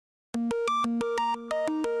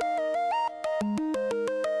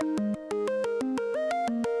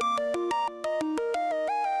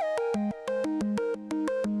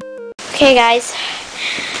Okay guys,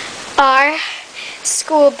 our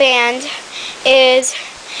school band is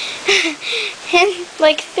in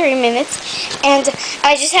like 3 minutes, and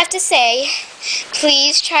I just have to say,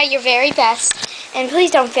 please try your very best, and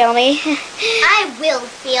please don't fail me. I will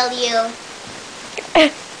fail you.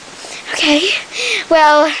 Okay,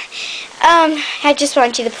 well, I just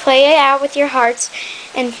want you to play it out with your hearts,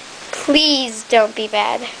 and please don't be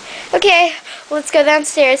bad. Okay, let's go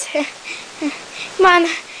downstairs. Come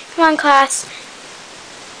on, class.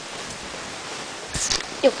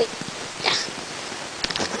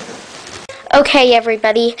 Okay,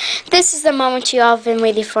 everybody, this is the moment you all have been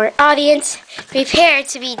waiting for. Audience, prepare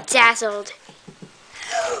to be dazzled.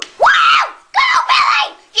 Wow! Go,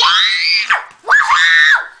 Billy! Yeah!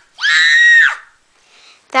 Woohoo! Yeah!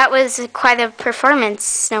 That was quite a performance,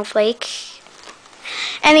 Snowflake.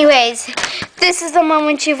 Anyways, this is the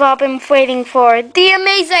moment you've all been waiting for. The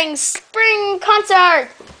amazing spring concert!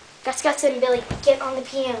 Gus and Billy, get on the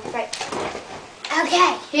piano. Right.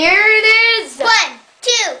 Okay. Here it is! 1,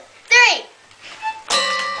 2, 3.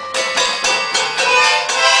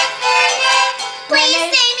 Please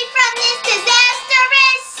save me from this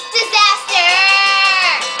disastrous disaster.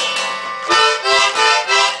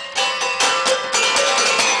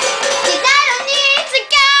 Cause I don't need to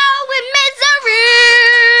go in misery.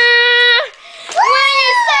 When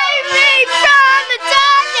you save me from the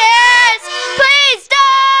darkness, please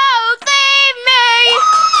don't leave me.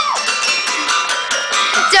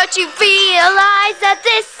 Don't you realize that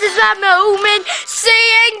this is my moment?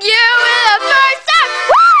 Seeing you in the first time.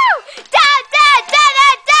 Woo! Da da da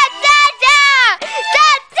da da da da da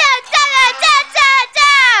da da da da da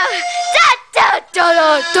da da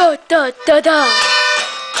da da da da.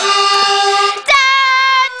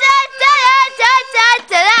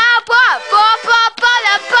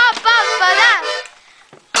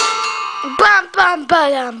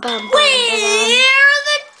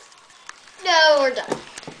 No, we're done.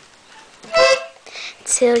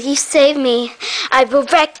 Till you save me, I will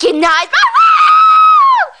recognize my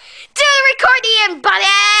woo! Do the accordion, buddy!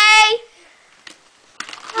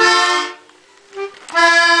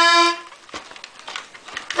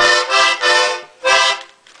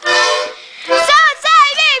 So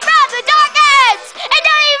save me from the darkness, and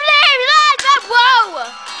don't even leave me like that. Whoa!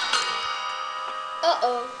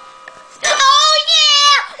 Uh-oh. Oh,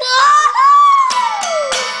 yeah! Woohoo!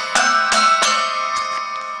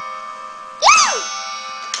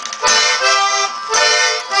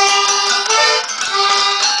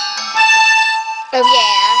 Oh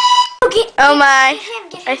yeah. Okay. Oh my.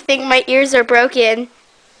 I think my ears are broken.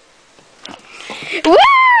 Woo!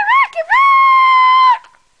 Rock and roll!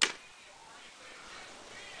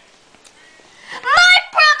 My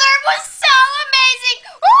brother was so amazing!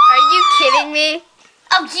 Are you kidding me?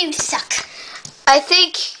 Oh, you suck. I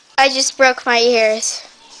think I just broke my ears.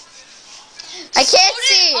 I can't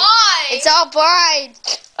see. It's all blind.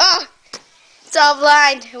 Oh, it's all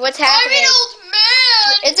blind. What's happening? I'm an old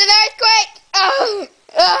man. It's an earthquake. Oh.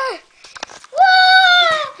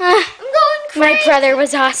 I'm going crazy. My brother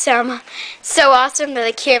was awesome. So awesome that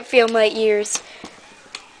I can't feel my ears.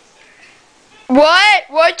 What?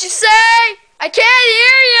 What'd you say? I can't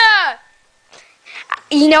hear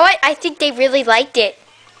you. You know what? I think they really liked it.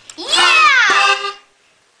 Yeah!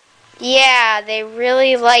 Yeah, they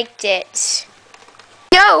really liked it.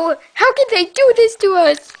 No! How can they do this to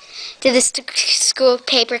us? Did the school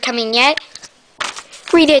paper come in yet?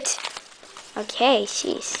 Read it. Okay,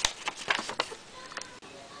 jeez.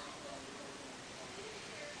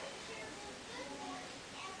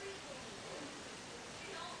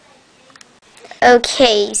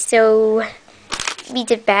 Okay, so we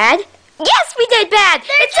did bad? Yes, we did bad!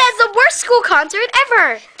 It says the worst school concert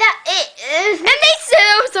ever! And they said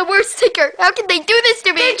it was the worst sticker. How can they do this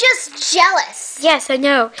to me? They're just jealous. Yes, I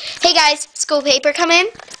know. Hey guys, school paper come in?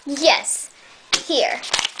 Yes. Here.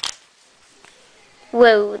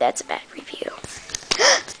 Whoa, that's a bad review.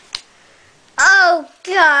 Oh,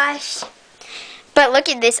 gosh. But look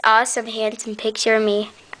at this awesome, handsome picture of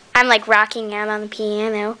me. I'm like rocking out on the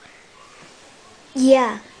piano.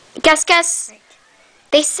 Yeah. Gus.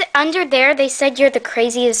 They said under there. They said you're the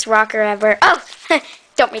craziest rocker ever. Oh,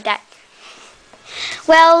 don't read that.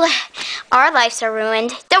 Well, our lives are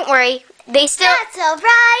ruined. Don't worry. They still. That's all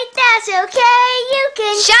right. That's okay. You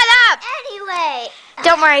can. Shut up. Anyway.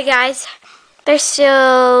 Don't worry, guys. There's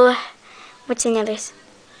still. What's another?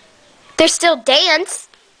 There's still dance.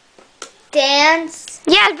 Dance.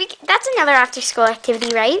 Yeah, that's another after-school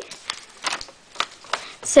activity, right?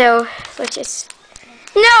 So let's just.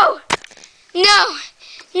 No. No!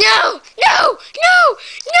 No! No! No! No!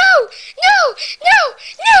 No! No!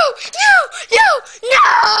 No! No! No!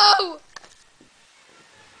 No!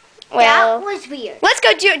 will. That was weird. Let's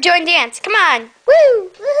go join dance. Come on. Woo!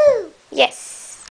 Woohoo! Yes.